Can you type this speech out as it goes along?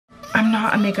I'm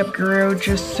not a makeup guru,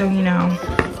 just so you know.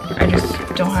 I just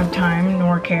don't have time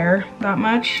nor care that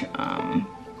much. I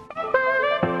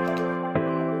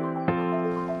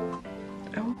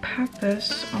will pat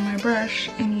this on my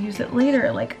brush and use it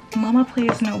later. Like, mama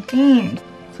plays no games.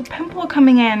 It's a pimple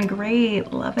coming in,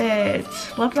 great, love it.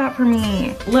 Love that for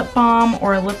me. Lip balm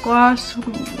or a lip gloss.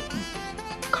 Ooh.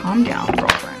 Calm down,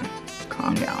 girlfriend,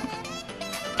 calm down.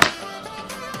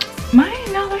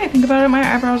 Now that I think about it,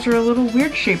 my eyebrows are a little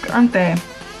weird shaped, aren't they?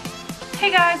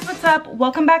 Hey guys, what's up?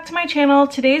 Welcome back to my channel.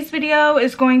 Today's video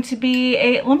is going to be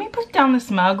a, let me put down this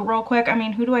mug real quick. I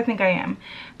mean, who do I think I am?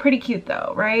 Pretty cute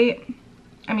though, right?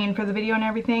 I mean, for the video and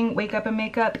everything, wake up and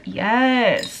makeup,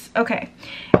 yes. Okay,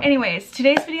 anyways,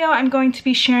 today's video I'm going to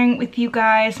be sharing with you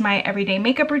guys my everyday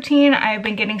makeup routine. I've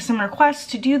been getting some requests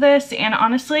to do this, and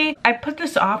honestly, I put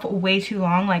this off way too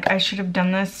long. Like, I should have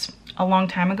done this a long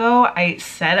time ago. I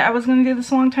said I was gonna do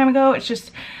this a long time ago. It's just,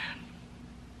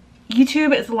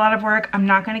 YouTube is a lot of work. I'm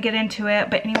not gonna get into it,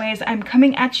 but anyways, I'm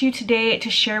coming at you today to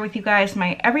share with you guys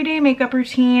my everyday makeup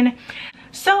routine.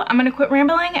 So I'm gonna quit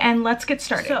rambling and let's get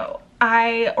started. So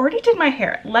I already did my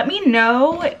hair. Let me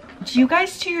know, do you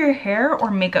guys do your hair or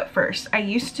makeup first? I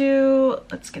used to,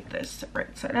 let's get this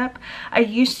right side up. I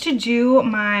used to do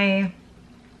my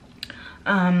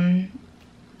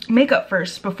makeup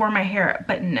first before my hair,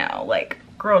 but no, like,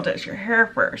 girl does your hair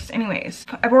first. Anyways,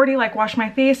 I've already like washed my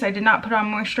face. I did not put on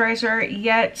moisturizer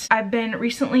yet. I've been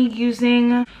recently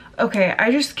using, okay, I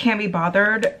just can't be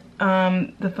bothered.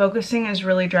 The focusing is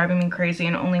really driving me crazy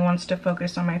and only wants to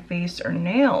focus on my face or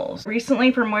nails.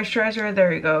 Recently for moisturizer,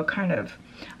 there you go, kind of.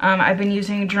 I've been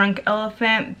using Drunk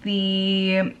Elephant,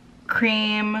 the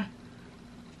cream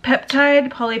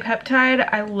peptide, polypeptide.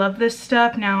 I love this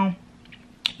stuff. Now,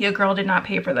 your girl did not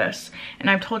pay for this. And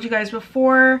I've told you guys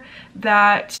before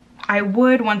that I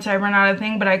would once I run out of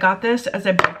thing, but I got this as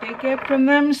a birthday gift from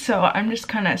them. So I'm just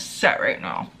kind of set right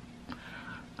now.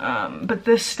 But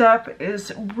this stuff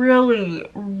is really,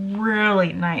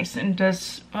 really nice and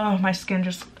does, oh, my skin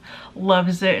just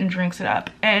loves it and drinks it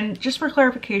up. And just for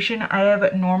clarification, I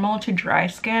have normal to dry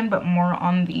skin, but more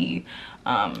on the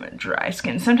dry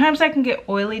skin. Sometimes I can get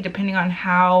oily depending on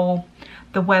how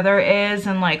the weather is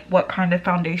and like what kind of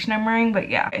foundation I'm wearing, but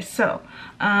yeah. So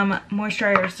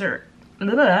moisturizer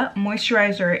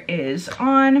is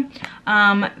on.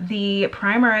 The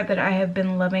primer that I have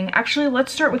been loving, actually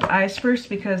let's start with eyes first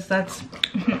because that's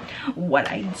what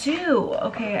I do.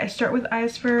 Okay, I start with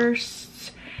eyes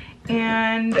first,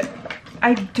 and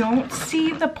I don't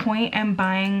see the point in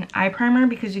buying eye primer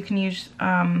because you can use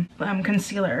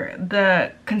concealer.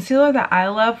 The concealer that I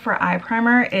love for eye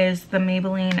primer is the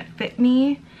Maybelline Fit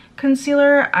Me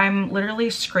concealer. I'm literally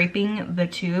scraping the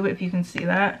tube, if you can see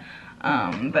that.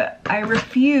 But I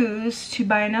refuse to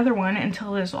buy another one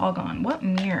until it's all gone. What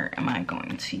mirror am I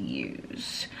going to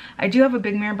use? I do have a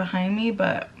big mirror behind me,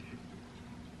 but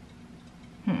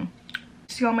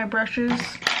see all my brushes?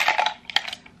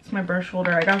 It's my brush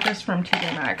holder. I got this from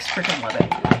TJ Maxx. Freaking love it.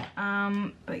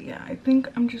 But yeah, I think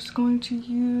I'm just going to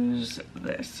use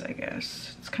this, I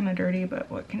guess. It's kind of dirty,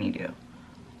 but what can you do?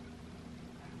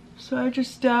 So I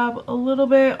just dab a little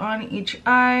bit on each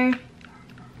eye.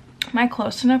 Am I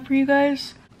close enough for you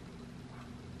guys?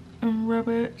 And rub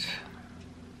it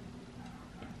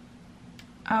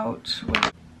out.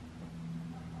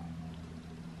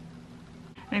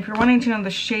 And if you're wanting to know the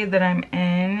shade that I'm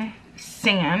in,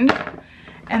 Sand.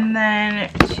 And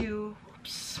then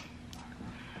oops,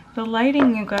 the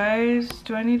lighting, you guys.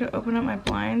 Do I need to open up my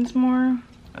blinds more?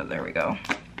 Oh, there we go.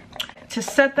 To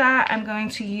set that, I'm going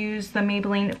to use the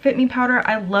Maybelline Fit Me powder.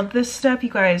 I love this stuff, you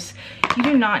guys. You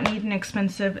do not need an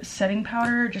expensive setting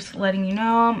powder, just letting you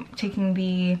know. I'm taking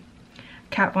the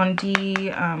Kat Von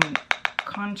D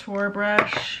contour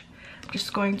brush. I'm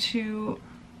just going to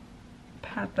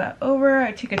pat that over.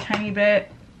 I take a tiny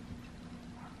bit,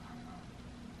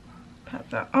 pat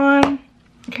that on.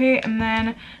 Okay, and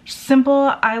then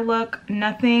simple eye look,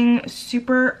 nothing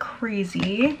super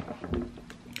crazy.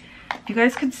 If you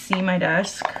guys could see my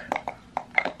desk,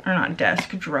 or not desk,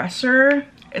 dresser,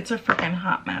 it's a freaking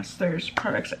hot mess. There's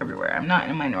products everywhere. I'm not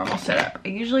in my normal setup. I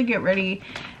usually get ready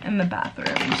in the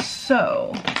bathroom.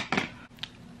 So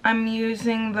I'm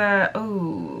using the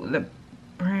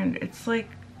brand, it's like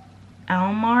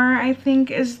Almar, I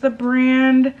think is the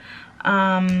brand.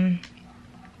 My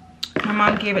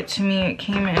mom gave it to me. It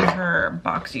came in her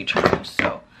boxy charm.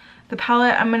 So the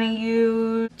palette I'm gonna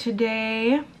use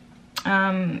today,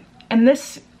 and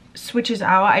this switches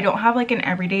out. I don't have like an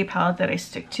everyday palette that I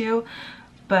stick to,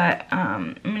 but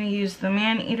I'm gonna use the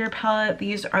Maneater palette.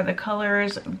 These are the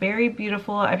colors, very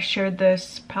beautiful. I've shared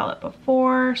this palette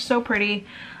before, so pretty.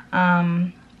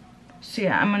 So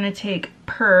yeah, I'm gonna take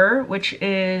Purr, which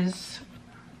is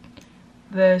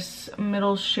this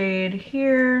middle shade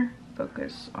here.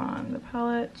 Focus on the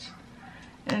palette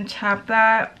and tap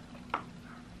that.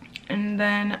 And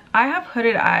then I have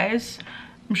hooded eyes.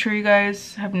 I'm sure you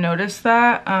guys have noticed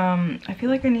that. I feel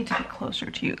like I need to get closer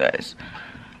to you guys.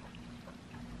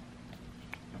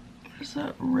 Where's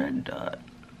that red dot?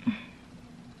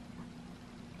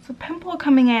 It's a pimple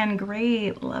coming in.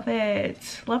 Great. Love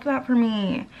it. Love that for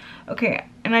me. Okay,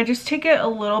 and I just take it a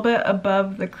little bit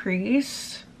above the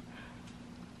crease.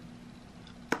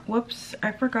 Whoops,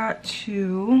 I forgot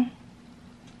to...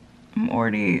 I'm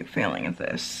already failing at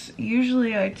this.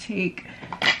 Usually I take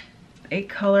a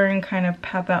color and kind of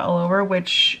pat that all over,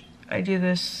 which I do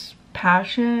this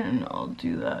Passion, and I'll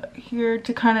do that here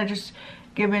to kind of just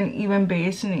give an even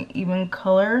base and an even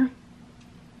color.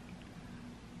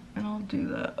 And I'll do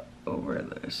that over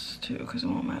this too, because it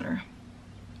won't matter.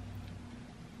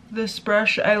 This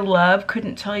brush I love,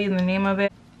 couldn't tell you the name of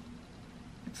it.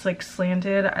 It's like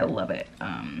slanted, I love it.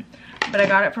 But I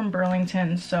got it from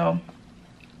Burlington, so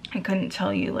I couldn't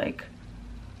tell you like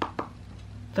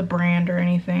the brand or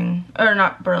anything. Or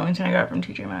not Burlington, I got it from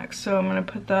TJ Maxx. So I'm gonna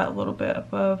put that a little bit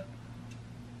above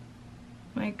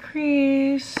my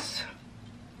crease.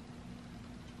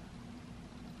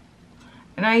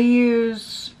 And I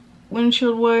use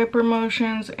windshield wiper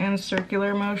motions and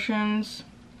circular motions.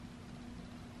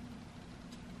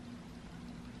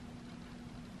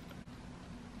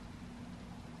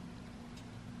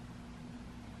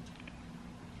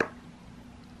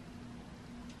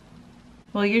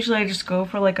 Well, usually I just go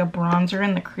for like a bronzer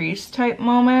in the crease type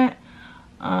moment.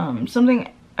 Something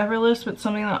effortless, but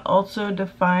something that also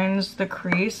defines the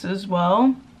crease as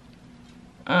well.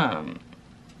 I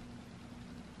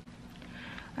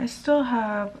still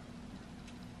have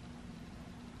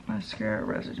mascara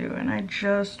residue and I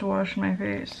just washed my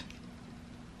face.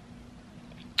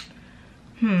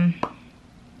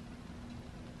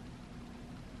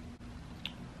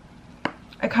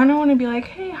 I kind of want to be like,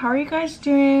 hey, how are you guys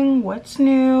doing? What's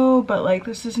new? But like,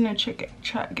 this isn't a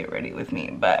chat get ready with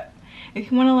me. But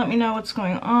if you want to let me know what's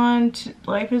going on,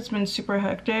 life has been super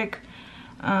hectic.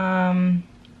 But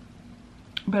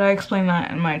I explained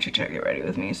that in my chit chat get ready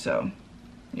with me. So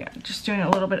yeah, just doing a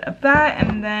little bit of that.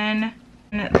 And then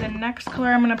the next color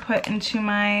I'm going to put into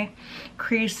my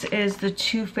crease is the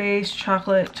Too Faced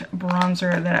chocolate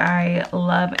bronzer that I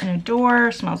love and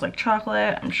adore. Smells like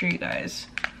chocolate. I'm sure you guys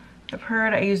have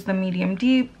heard. I use the medium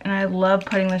deep and I love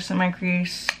putting this in my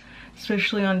crease,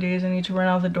 especially on days I need to run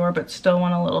out the door but still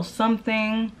want a little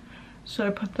something. So I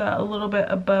put that a little bit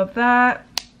above that.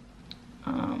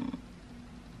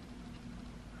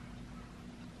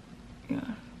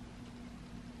 Yeah.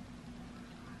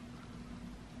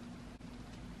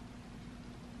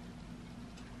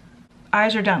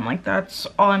 Eyes are done. Like, that's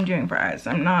all I'm doing for eyes.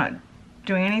 I'm not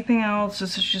doing anything else.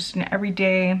 This is just an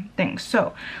everyday thing.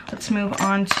 So let's move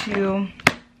on to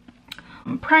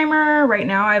primer. Right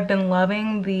now I've been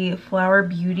loving the Flower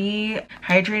Beauty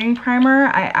hydrating primer.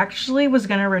 I actually was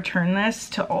gonna return this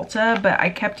to Ulta, but I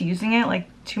kept using it like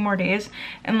 2 more days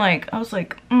and like I was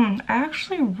like, I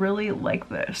actually really like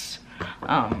this.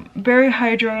 Very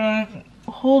hydrating,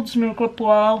 holds makeup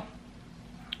well.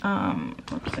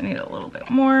 Oops, I need a little bit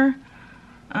more.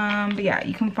 But yeah,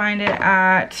 you can find it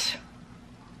at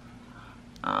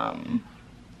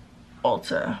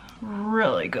Ulta.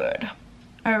 Really good.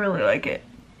 I really like it.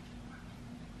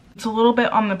 It's a little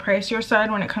bit on the pricier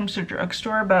side when it comes to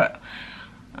drugstore, but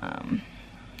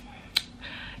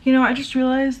you know, I just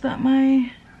realized that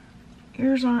my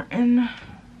ears aren't in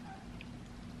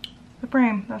the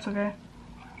frame. That's okay.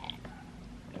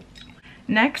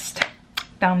 Next,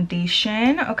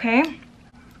 foundation. Okay,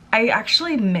 I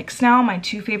actually mix now my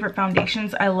 2 favorite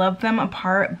foundations. I love them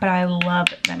apart, but I love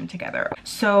them together.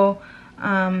 So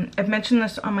I've mentioned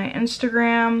this on my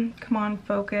Instagram. Come on,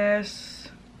 focus.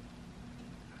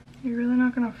 You're really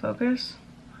not gonna focus?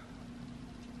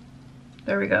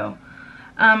 There we go.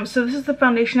 So this is the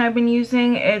foundation I've been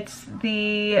using. It's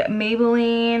the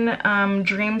Maybelline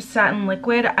Dream Satin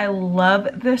Liquid. I love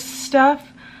this stuff.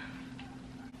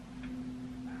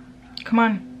 Come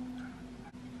on.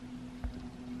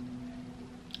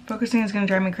 Focusing is gonna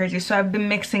drive me crazy. So I've been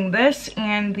mixing this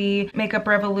and the Makeup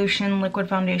Revolution liquid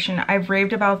foundation. I've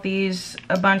raved about these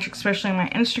a bunch, especially on my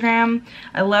Instagram.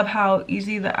 I love how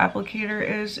easy the applicator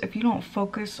is. If you don't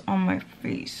focus on my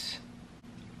face,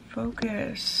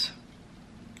 focus.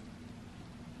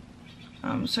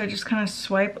 So I just kind of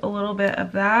swipe a little bit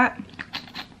of that.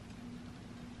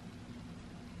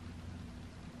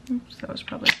 Oops, that was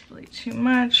probably too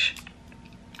much.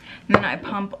 And then I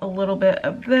pump a little bit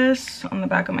of this on the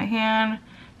back of my hand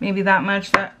maybe that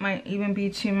much. That might even be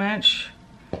too much.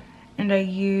 And I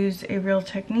use a Real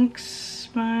Techniques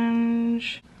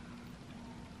sponge.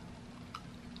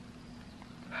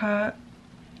 Get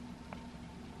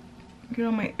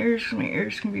on my ears so my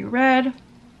ears can be red.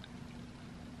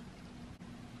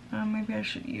 Maybe I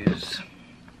should use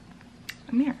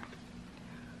a mirror.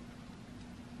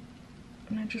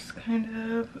 And I just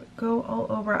kind of go all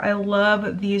over. I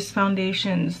love these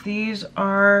foundations. These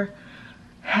are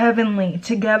heavenly.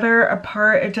 Together,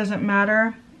 apart, it doesn't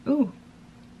matter. Ooh,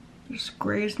 just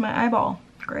grazed my eyeball.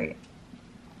 Great.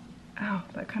 Ow,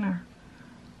 that kind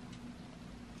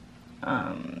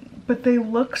of... but they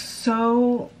look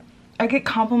so... I get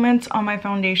compliments on my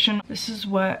foundation. This is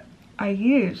what I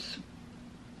use.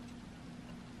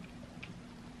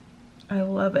 I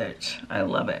love it. I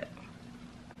love it.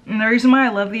 And the reason why I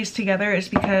love these together is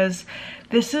because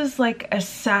this is like a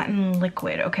satin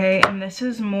liquid, okay? And this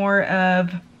is more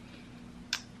of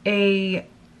a...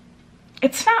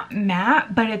 It's not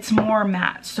matte, but it's more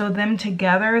matte. So them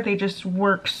together, they just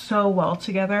work so well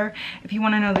together. If you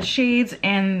want to know the shades,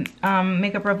 in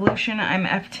Makeup Revolution, I'm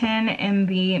F10. In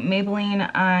the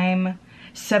Maybelline, I'm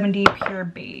 70 Pure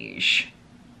Beige.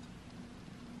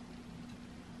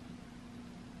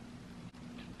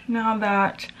 Now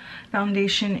that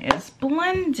foundation is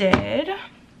blended,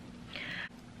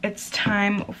 it's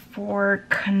time for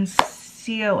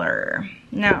concealer.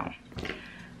 Now,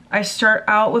 I start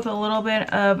out with a little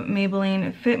bit of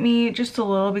Maybelline Fit Me, just a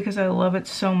little because I love it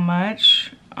so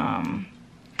much.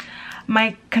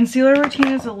 My concealer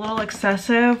routine is a little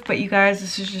excessive, but you guys,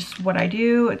 this is just what I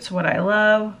do. It's what I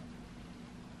love.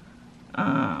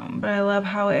 But I love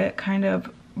how it kind of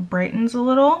brightens a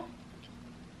little.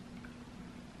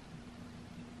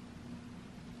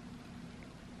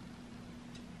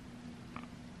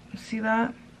 See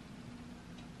that?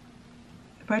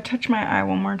 If I touch my eye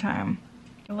one more time.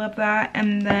 I love that.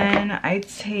 And then I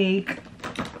take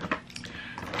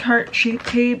Tarte Shape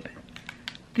Tape.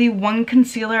 The one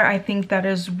concealer I think that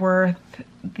is worth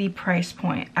the price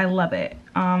point. I love it.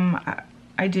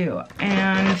 I do.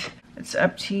 And it's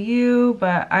up to you,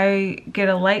 but I get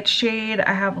a light shade.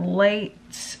 I have light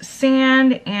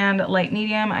sand and light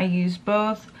medium. I use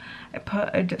both. I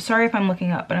put, sorry if I'm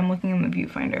looking up, but I'm looking in the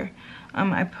viewfinder.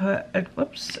 I put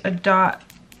a dot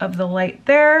of the light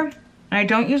there. And I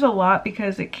don't use a lot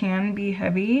because it can be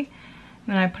heavy. And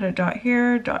then I put a dot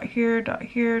here, dot here, dot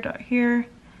here, dot here.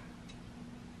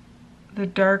 The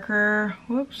darker,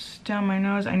 whoops, down my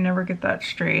nose. I never get that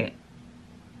straight.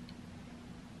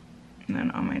 And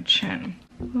then on my chin.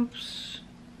 Whoops.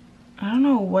 I don't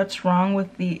know what's wrong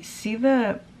with the, see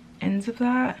the ends of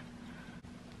that?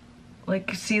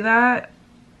 Like, see that?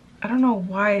 I don't know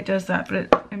why it does that,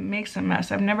 but it makes a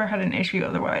mess. I've never had an issue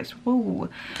otherwise. Whoa,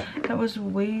 that was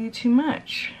way too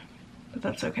much, but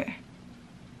that's okay.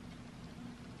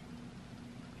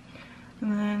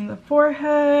 And then the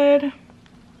forehead,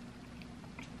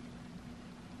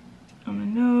 on the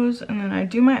nose, and then I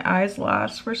do my eyes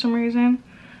last for some reason.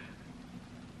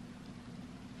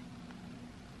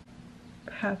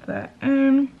 Pat that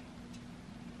in.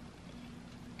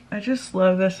 I just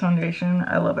love this foundation.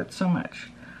 I love it so much.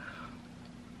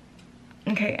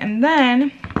 Okay, and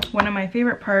then one of my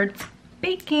favorite parts,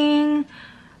 baking.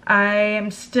 I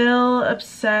am still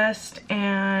obsessed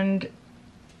and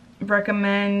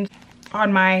recommend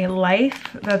on my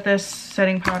life that this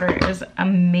setting powder is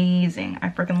amazing. I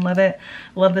freaking love it.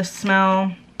 Love the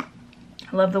smell.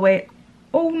 I love the way,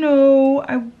 oh no,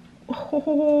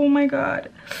 oh my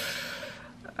God.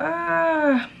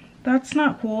 That's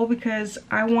not cool because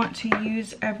I want to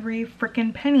use every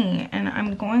freaking penny and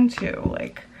I'm going to,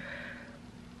 like,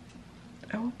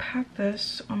 I will pack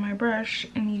this on my brush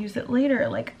and use it later.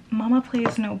 Like, mama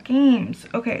plays no games.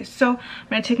 Okay, so I'm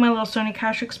gonna take my little Sony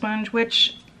Kashuk sponge,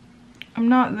 which I'm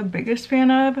not the biggest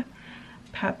fan of.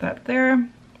 Pat that there.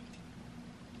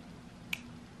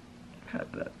 Pat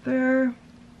that there.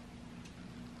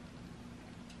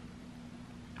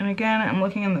 And again, I'm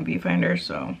looking in the viewfinder,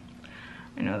 so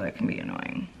I know that can be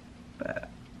annoying, but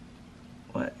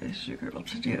what is your girl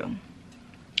to do?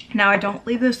 Now, I don't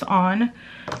leave this on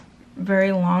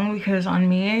very long because on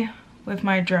me, with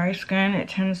my dry skin, it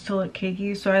tends to look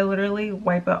cakey, so I literally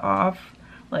wipe it off,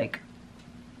 like,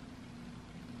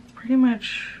 pretty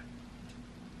much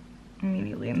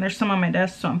immediately. And there's some on my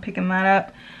desk, so I'm picking that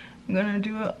up. I'm gonna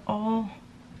do it all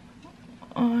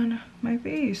on my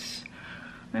face.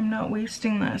 I'm not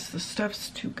wasting this. The stuff's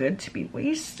too good to be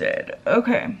wasted.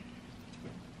 Okay.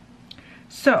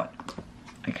 So,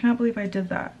 I cannot believe I did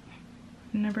that.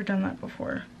 I've never done that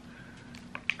before.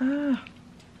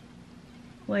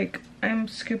 Like, I'm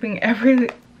scooping every...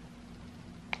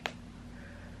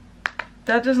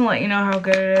 that doesn't let you know how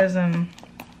good it is, and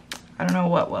I don't know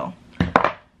what will.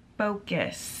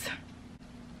 Focus.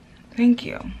 Thank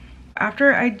you.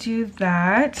 After I do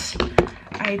that,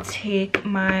 I take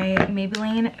my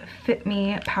Maybelline Fit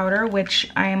Me powder,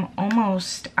 which I am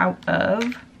almost out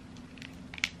of.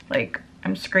 Like,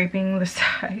 I'm scraping the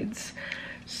sides.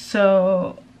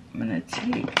 So I'm gonna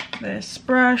take this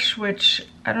brush, which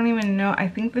I don't even know. I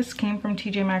think this came from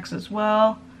TJ Maxx as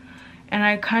well. And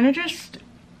I kind of just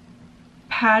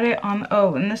pat it on,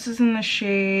 oh, and this is in the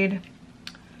shade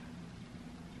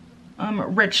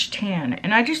Rich Tan.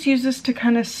 And I just use this to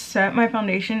kind of set my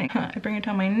foundation. I bring it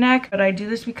down my neck, but I do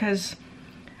this because,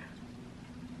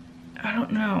 I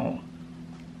don't know,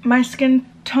 my skin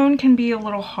tone can be a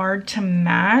little hard to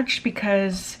match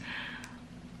because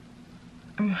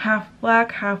I'm half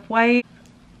black, half white.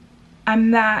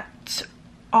 I'm that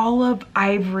olive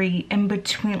ivory in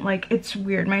between. Like, it's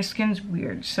weird. My skin's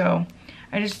weird. So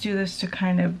I just do this to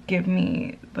kind of give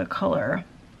me the color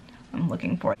I'm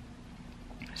looking for.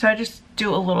 So I just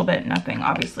do a little bit, nothing.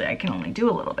 Obviously, I can only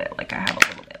do a little bit. Like, I have a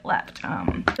little bit left.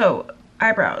 So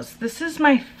eyebrows. This is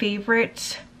my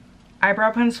favorite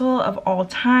eyebrow pencil of all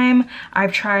time.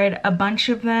 I've tried a bunch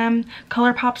of them.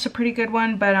 Colorpop's a pretty good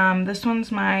one, but this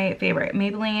one's my favorite.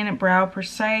 Maybelline Brow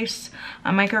Precise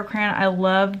Micro Crayon. I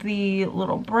love the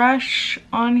little brush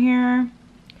on here.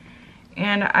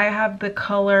 And I have the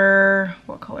color,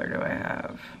 what color do I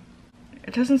have?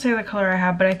 It doesn't say the color I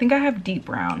have, but I think I have deep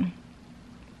brown.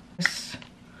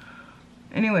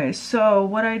 Anyway, so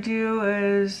what I do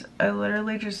is I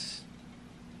literally just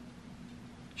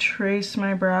trace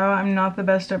my brow. I'm not the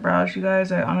best at brows, you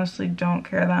guys. I honestly don't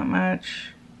care that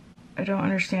much. I don't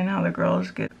understand how the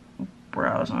girls get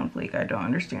brows on fleek. I don't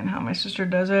understand how my sister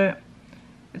does it.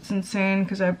 It's insane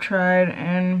because I've tried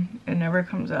and it never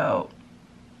comes out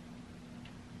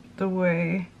the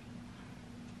way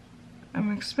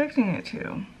I'm expecting it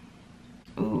to.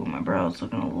 Ooh, my brow's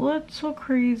looking a little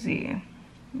crazy.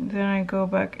 Then I go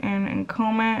back in and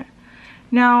comb it.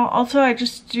 Now, also I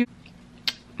just do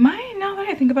now that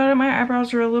I think about it, my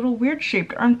eyebrows are a little weird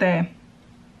shaped, aren't they?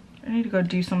 I need to go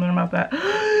do something about that.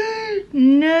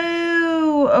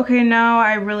 No! Okay, now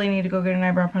I really need to go get an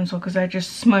eyebrow pencil because I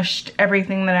just smushed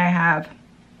everything that I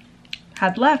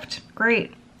had left.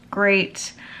 Great,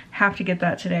 great. Have to get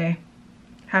that today.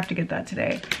 Have to get that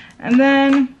today. And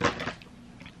then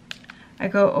I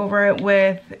go over it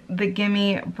with the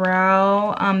Gimme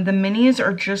Brow. The minis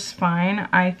are just fine,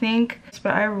 I think.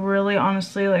 But I really,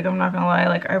 honestly, like, I'm not gonna lie,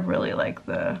 like, I really like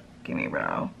the Gimme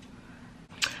Brow.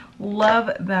 Love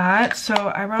that.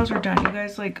 So eyebrows are done, you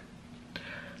guys. Like,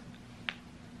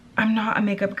 I'm not a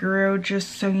makeup guru,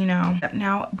 just so you know.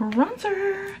 Now,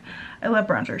 bronzer. I love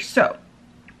bronzer. So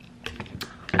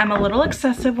I'm a little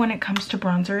excessive when it comes to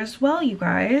bronzer as well, you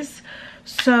guys.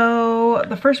 So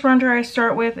the first bronzer I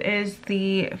start with is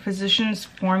the Physicians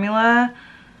Formula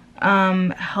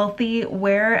Healthy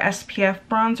Wear SPF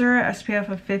bronzer, SPF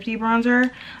of 50 bronzer.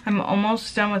 I'm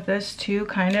almost done with this too,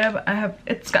 kind of.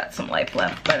 It's got some life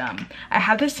left, but I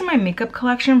had this in my makeup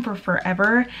collection for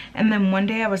forever, and then one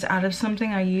day I was out of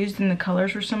something I used and the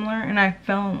colors were similar and I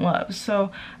fell in love.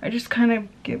 So I just kind of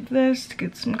give this to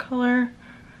get some color.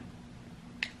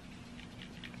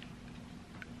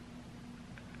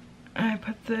 I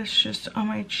put this just on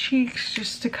my cheeks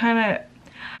just to kind of,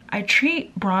 I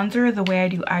treat bronzer the way I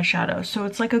do eyeshadow. So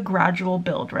it's like a gradual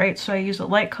build, right? So I use a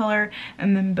light color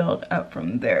and then build up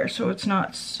from there. So it's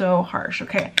not so harsh.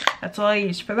 Okay, that's all I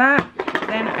use for that.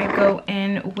 Then I go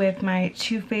in with my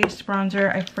Too Faced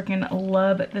bronzer. I freaking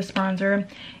love this bronzer.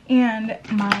 And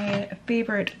my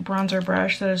favorite bronzer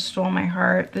brush that has stolen my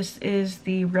heart. This is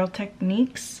the Real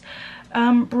Techniques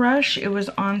brush. It was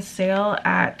on sale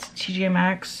at TJ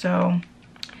Maxx, so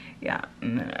yeah.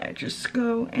 And then I just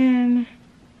go in.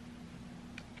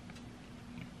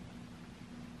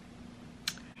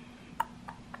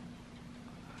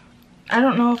 I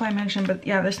don't know if I mentioned, but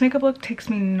yeah, this makeup look takes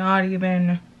me not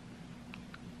even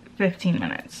 15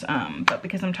 minutes, but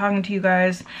because I'm talking to you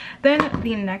guys. Then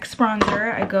the next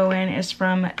bronzer I go in is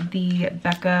from the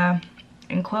Becca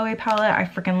and Khole palette. I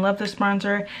freaking love this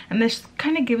bronzer, and this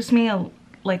kind of gives me a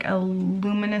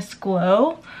luminous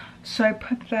glow, so I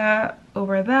put that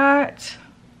over that.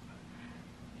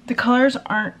 The colors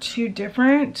aren't too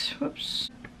different. Whoops.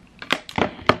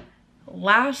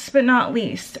 Last but not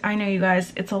least, I know you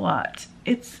guys, it's a lot.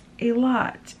 It's a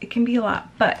lot. It can be a lot,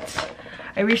 but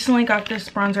I recently got this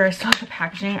bronzer. I still have the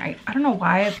packaging. I don't know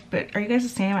why, but are you guys the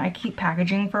same? I keep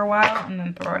packaging for a while and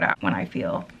then throw it out when I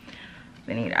feel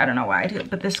the need. I don't know why I do it,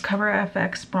 but this Cover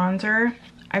FX bronzer,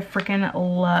 I freaking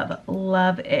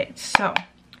love it. So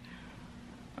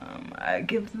I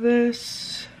give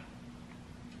this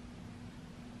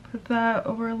put that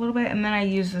over a little bit, and then I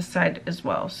use this side as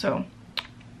well. So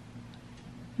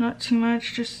not too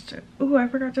much, just, ooh, I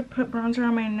forgot to put bronzer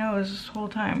on my nose this whole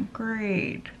time.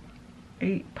 Great.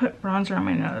 I put bronzer on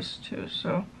my nose too,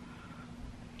 so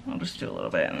I'll just do a little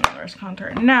bit and then the rest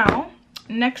contour. Now,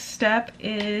 next step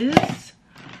is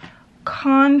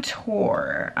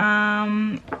contour.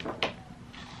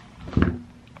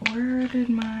 Where did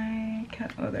my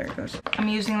cat, oh, there it goes. I'm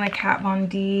using the Kat Von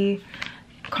D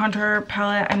contour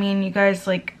palette. I mean, you guys,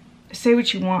 like, say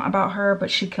what you want about her, but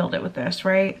she killed it with this,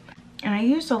 right? And I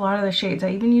used a lot of the shades. I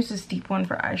even used this deep one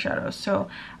for eyeshadow. So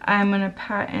I'm gonna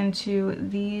pat into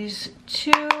these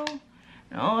two.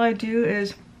 And all I do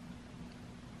is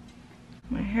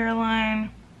my hairline,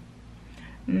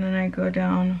 and then I go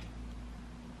down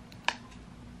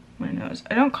my nose.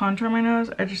 I don't contour my nose.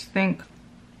 I just think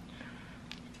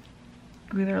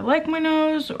you either like my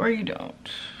nose or you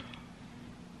don't.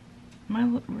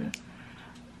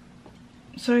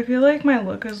 So I feel like my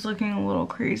look is looking a little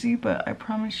crazy, but I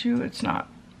promise you it's not.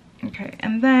 Okay,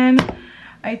 and then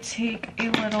I take a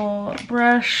little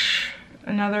brush,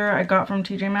 another I got from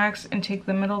TJ Maxx, and take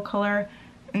the middle color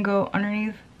and go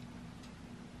underneath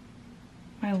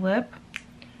my lip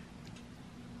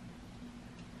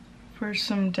for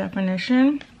some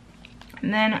definition.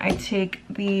 And then I take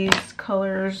these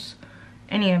colors,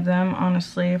 any of them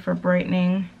honestly, for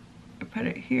brightening. I put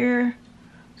it here.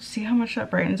 See how much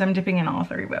that brightens. I'm dipping in all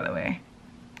three, by the way.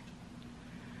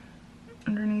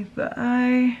 Underneath the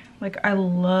eye. Like, I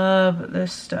love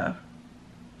this stuff.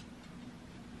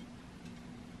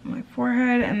 My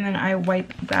forehead, and then I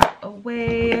wipe that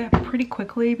away pretty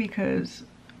quickly because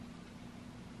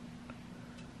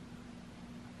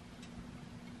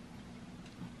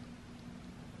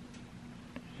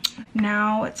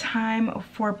now time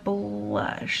for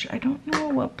blush. I don't know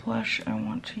what blush I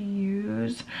want to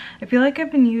use. I feel like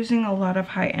I've been using a lot of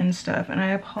high-end stuff, and I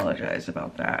apologize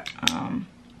about that.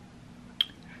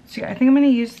 So yeah, I think I'm gonna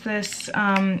use this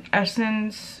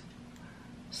Essence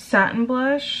satin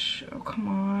blush. Oh, come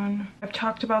on. I've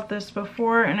talked about this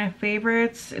before in a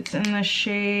favorites. It's in the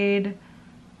shade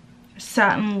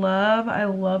Satin Love. I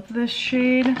love this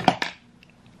shade.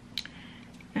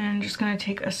 And I'm just gonna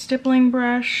take a stippling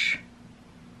brush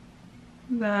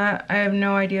that I have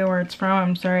no idea where it's from.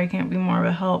 I'm sorry I can't be more of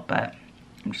a help, but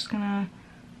I'm just gonna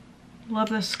love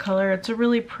this color. It's a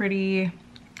really pretty,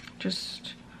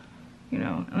 just, you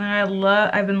know, and then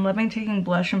I've been loving taking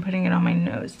blush and putting it on my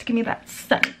nose to give me that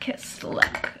sun-kissed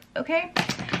look, okay?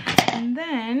 And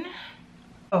then,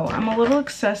 oh, I'm a little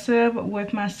excessive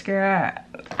with mascara.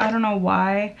 I don't know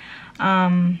why,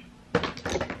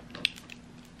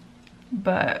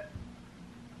 but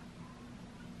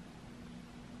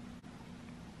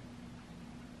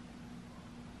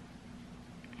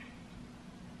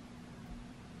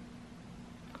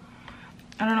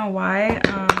I don't know why.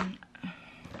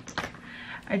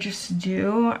 I just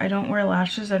do. I don't wear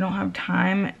lashes. I don't have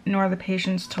time nor the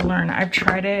patience to learn. I've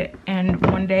tried it, and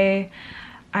one day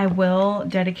I will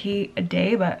dedicate a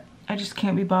day, but I just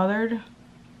can't be bothered.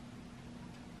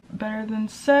 Better Than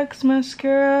Sex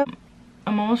mascara.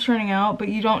 I'm almost running out, but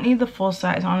you don't need the full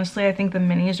size. Honestly, I think the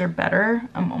minis are better.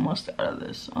 I'm almost out of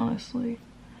this, honestly.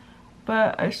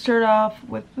 But I start off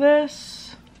with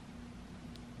this.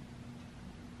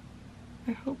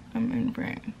 I hope I'm in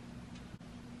frame.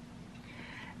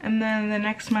 And then the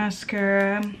next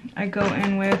mascara I go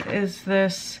in with is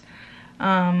this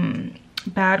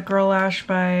Bad Girl Lash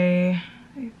by,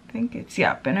 I think it's,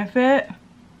 yeah, Benefit.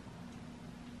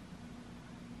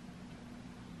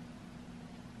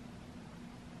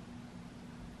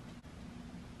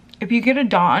 If you get a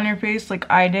dot on your face like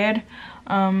I did,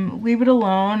 leave it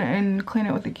alone and clean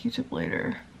it with a Q-tip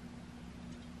later.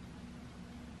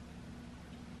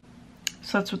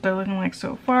 So that's what they're looking like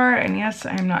so far. And yes,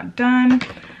 I am not done.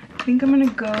 I think I'm gonna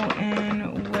go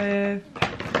in with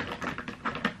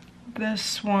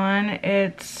this one.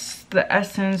 It's the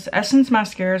Essence. Essence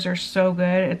mascaras are so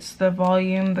good. It's the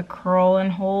Volume, the Curl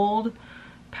and Hold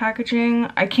packaging.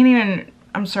 I can't even,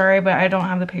 I'm sorry, but I don't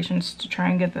have the patience to try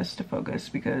and get this to focus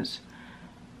because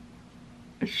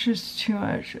it's just too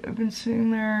much. I've been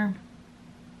sitting there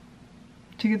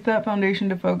to get that foundation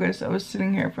to focus. I was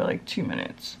sitting here for like 2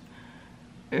 minutes,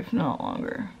 if not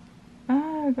longer.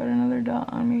 Ah, I got another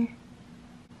dot on me.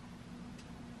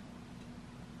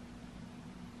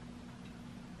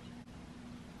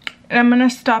 And I'm gonna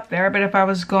stop there, but if I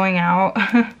was going out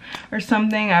or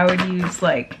something, I would use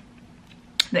like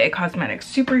the It Cosmetics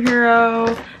Superhero.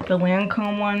 The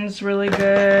Lancome one's really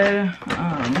good.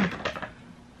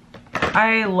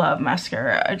 I love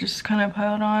mascara. I just kind of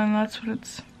piled on. That's what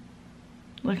it's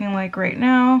looking like right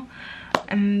now.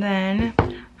 And then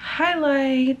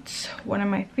highlight. One of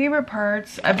my favorite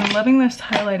parts. I've been loving this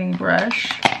highlighting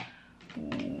brush,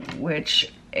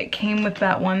 which it came with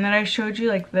that one that I showed you,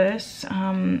 like this.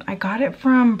 I got it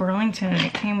from Burlington and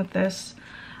it came with this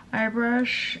eye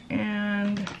brush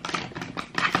and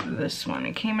this one.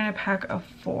 It came in a pack of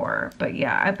 4. But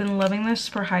yeah, I've been loving this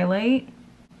for highlight.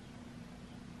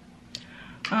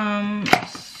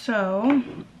 So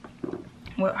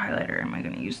what highlighter am I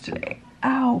gonna use today?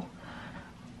 Ow!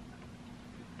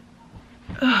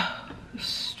 Ugh, this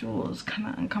stool is kind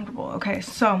of uncomfortable. Okay,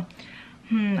 so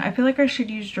I feel like I should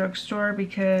use drugstore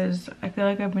because I feel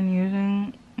like I've been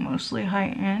using mostly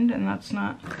high-end and that's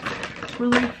not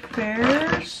really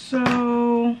fair.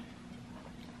 So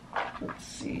let's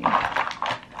see.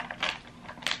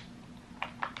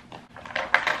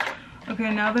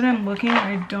 Okay, now that I'm looking,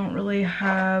 I don't really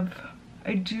have,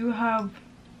 I do have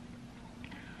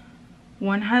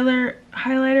one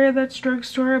highlighter that's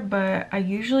drugstore, but I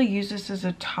usually use this as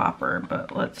a topper,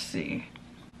 but let's see.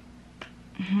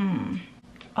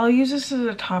 I'll use this as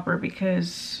a topper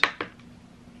because,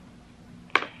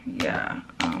 yeah.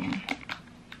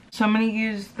 So I'm gonna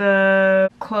use the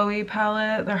Khole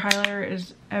palette. Their highlighter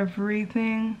is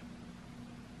everything.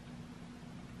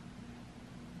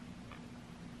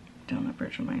 Down the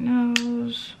bridge of my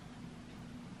nose.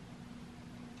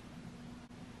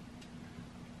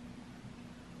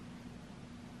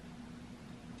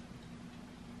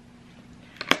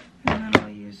 And then I'll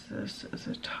use this as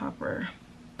a topper.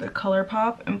 The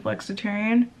Colorpop and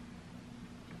Flexitarian.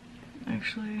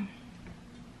 Actually,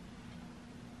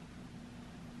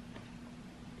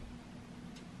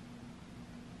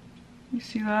 you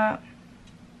see that?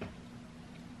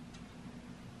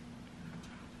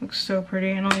 Looks so pretty,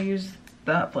 and I'll use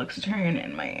that Flexitarian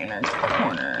in my inner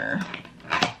corner.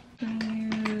 I'm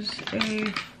gonna use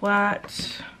a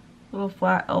little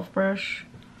flat elf brush.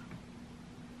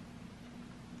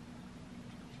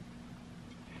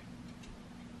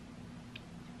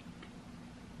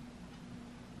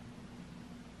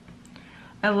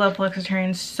 I love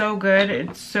Flexitarian, so good.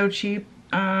 It's so cheap.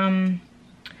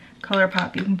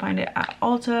 Colorpop, you can find it at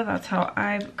Ulta. That's how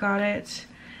I've got it.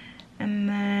 And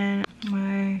then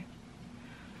my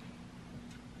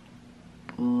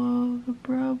below the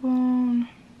brow bone.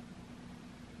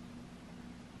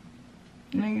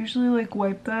 And I usually like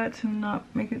wipe that to not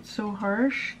make it so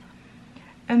harsh.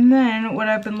 And then what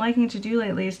I've been liking to do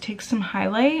lately is take some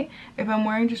highlight if I'm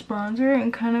wearing just bronzer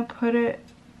and kind of put it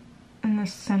in the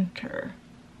center.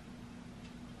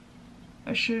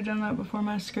 I should have done that before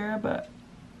mascara, but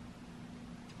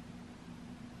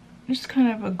just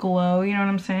kind of a glow, you know what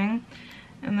I'm saying?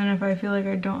 And then if I feel like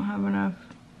I don't have enough,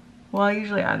 well, I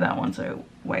usually add that once I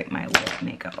wipe my lip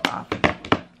makeup off.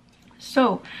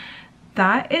 So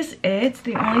that is it.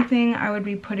 The only thing I would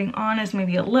be putting on is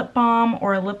maybe a lip balm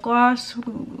or a lip gloss.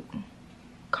 Ooh,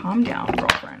 calm down,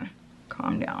 girlfriend.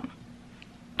 Calm down.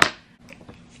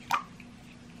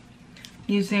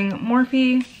 Using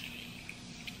Morphe.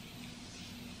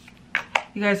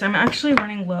 You guys, I'm actually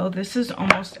running low. This is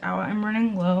almost out. I'm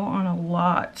running low on a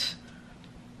lot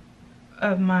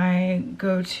of my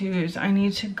go-tos. I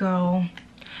need to go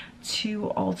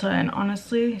to Ulta and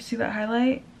honestly, see that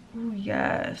highlight? Ooh,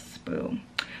 yes, boo.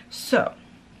 So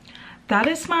that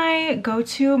is my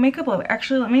go-to makeup look.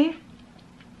 Actually, let me,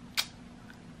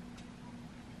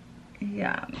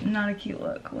 yeah, not a cute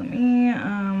look. Let me,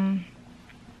 and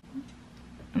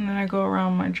then I go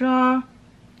around my jaw.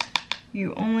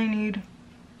 You only need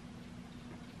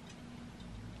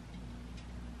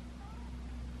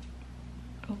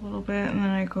a little bit, and then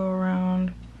I go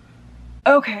around.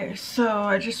 Okay, so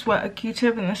I just wet a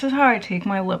Q-tip, and this is how I take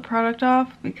my lip product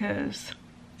off because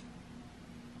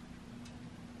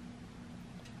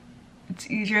it's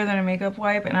easier than a makeup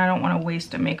wipe, and I don't want to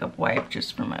waste a makeup wipe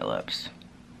just for my lips.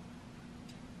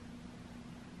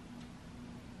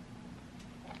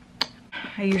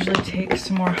 I usually take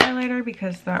some more highlighter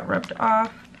because that rubbed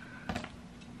off.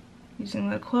 Using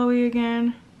the Khole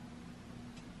again.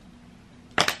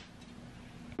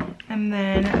 And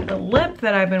then the lip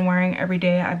that I've been wearing every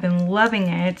day, I've been loving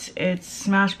it. It's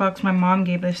Smashbox. My mom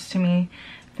gave this to me.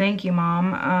 Thank you,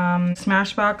 Mom.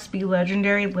 Smashbox Be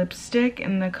Legendary lipstick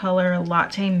in the color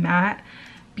Latte Matte.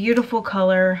 Beautiful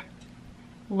color.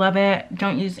 Love it.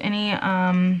 Don't use any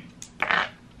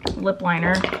lip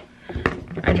liner.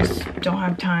 I just don't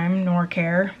have time nor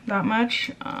care that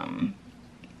much.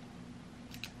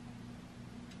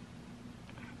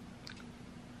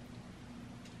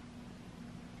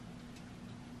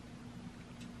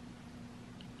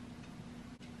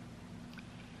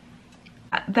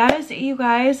 that is it, you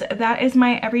guys. That is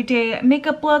my everyday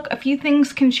makeup look. A few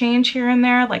things can change here and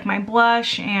there, like my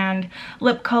blush and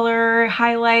lip color,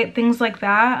 highlight, things like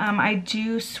that. I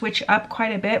do switch up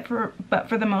quite a bit, but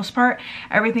for the most part,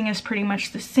 everything is pretty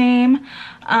much the same.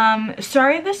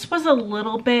 Sorry this was a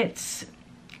little bit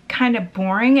kind of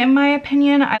boring in my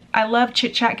opinion. I love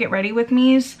chit chat get ready with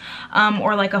me's,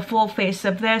 or like a full face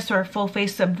of this or a full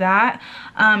face of that.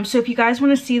 So if you guys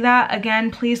want to see that,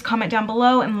 again, please comment down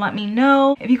below and let me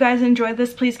know. If you guys enjoyed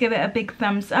this, please give it a big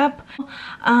thumbs up.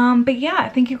 But yeah,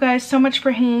 thank you guys so much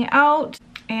for hanging out,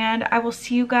 and I will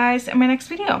see you guys in my next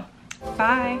video.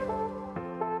 Bye.